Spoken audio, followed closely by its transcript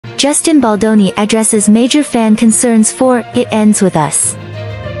Justin Baldoni addresses major fan concerns for It Ends With Us.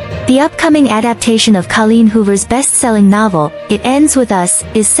 The upcoming adaptation of Colleen Hoover's best-selling novel, It Ends With Us,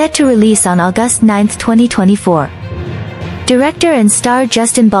 is set to release on August 9, 2024. Director and star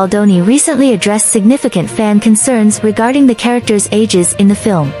Justin Baldoni recently addressed significant fan concerns regarding the characters' ages in the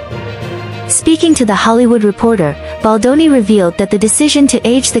film. Speaking to The Hollywood Reporter, Baldoni revealed that the decision to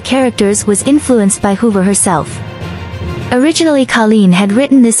age the characters was influenced by Hoover herself. Originally, Colleen had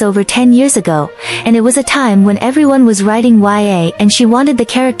written this over 10 years ago, and it was a time when everyone was writing YA and she wanted the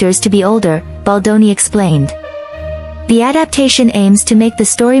characters to be older, Baldoni explained. The adaptation aims to make the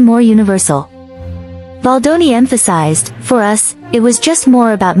story more universal. Baldoni emphasized, "For us, it was just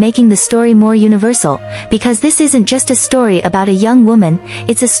more about making the story more universal, because this isn't just a story about a young woman,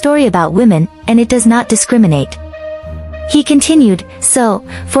 it's a story about women, and it does not discriminate." He continued, "So,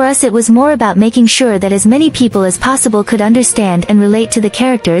 for us it was more about making sure that as many people as possible could understand and relate to the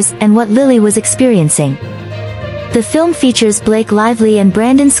characters and what Lily was experiencing." The film features Blake Lively and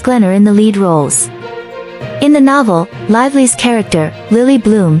Brandon Sklenar in the lead roles. In the novel, Lively's character, Lily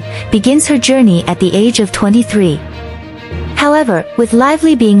Bloom, begins her journey at the age of 23. However, with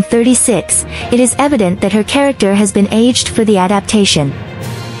Lively being 36, it is evident that her character has been aged for the adaptation.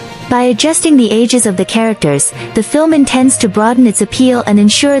 By adjusting the ages of the characters, the film intends to broaden its appeal and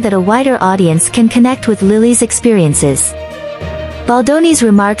ensure that a wider audience can connect with Lily's experiences. Baldoni's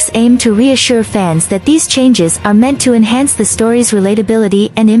remarks aim to reassure fans that these changes are meant to enhance the story's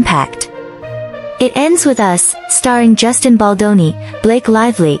relatability and impact. It Ends With Us, starring Justin Baldoni, Blake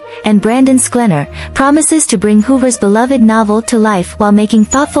Lively, and Brandon Sklenar, promises to bring Hoover's beloved novel to life while making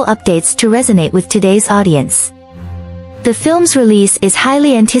thoughtful updates to resonate with today's audience. The film's release is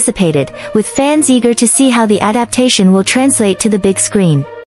highly anticipated, with fans eager to see how the adaptation will translate to the big screen.